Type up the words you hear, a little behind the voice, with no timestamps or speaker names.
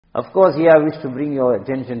Of course, here I wish to bring your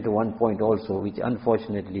attention to one point also, which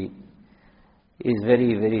unfortunately is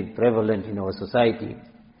very, very prevalent in our society,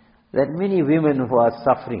 that many women who are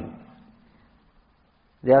suffering,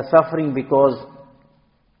 they are suffering because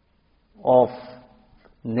of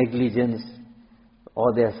negligence,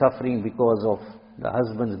 or they are suffering because of the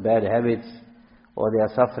husband's bad habits, or they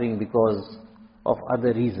are suffering because of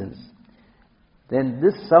other reasons. Then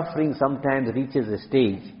this suffering sometimes reaches a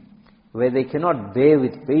stage where they cannot bear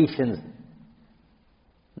with patience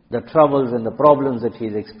the troubles and the problems that she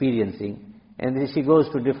is experiencing, and then she goes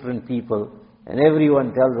to different people, and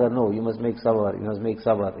everyone tells her, no, you must make sabr, you must make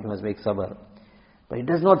sabr, you must make sabr. But it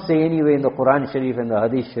does not say anywhere in the Quran Sharif and the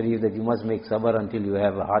Hadith Sharif that you must make sabr until you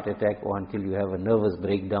have a heart attack, or until you have a nervous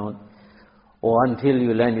breakdown, or until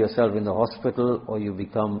you land yourself in the hospital, or you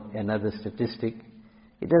become another statistic.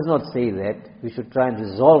 It does not say that. We should try and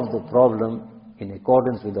resolve the problem in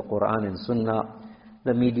accordance with the Quran and Sunnah,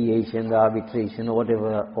 the mediation, the arbitration, or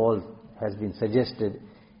whatever all has been suggested.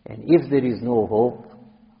 And if there is no hope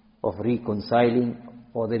of reconciling,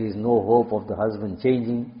 or there is no hope of the husband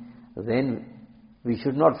changing, then we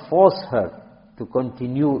should not force her to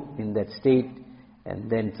continue in that state,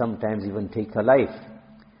 and then sometimes even take her life.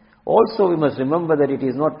 Also, we must remember that it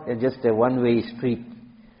is not just a one-way street.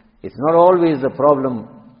 It's not always the problem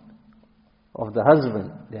of the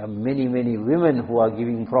husband. There are many, many women who are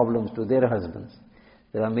giving problems to their husbands.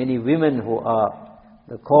 There are many women who are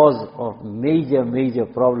the cause of major, major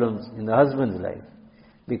problems in the husband's life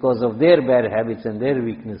because of their bad habits and their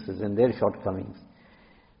weaknesses and their shortcomings.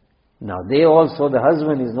 Now, they also, the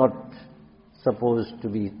husband is not supposed to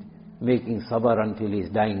be making sabr until his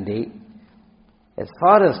dying day. As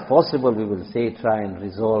far as possible, we will say, try and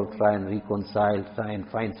resolve, try and reconcile, try and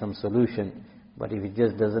find some solution. But if it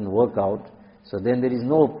just doesn't work out, so then there is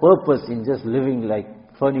no purpose in just living like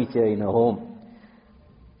furniture in a home.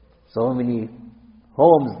 So many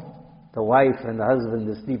homes, the wife and the husband,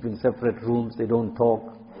 they sleep in separate rooms, they don't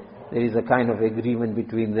talk. There is a kind of agreement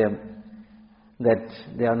between them that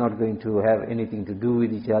they are not going to have anything to do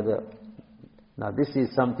with each other. Now this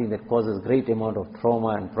is something that causes great amount of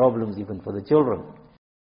trauma and problems even for the children.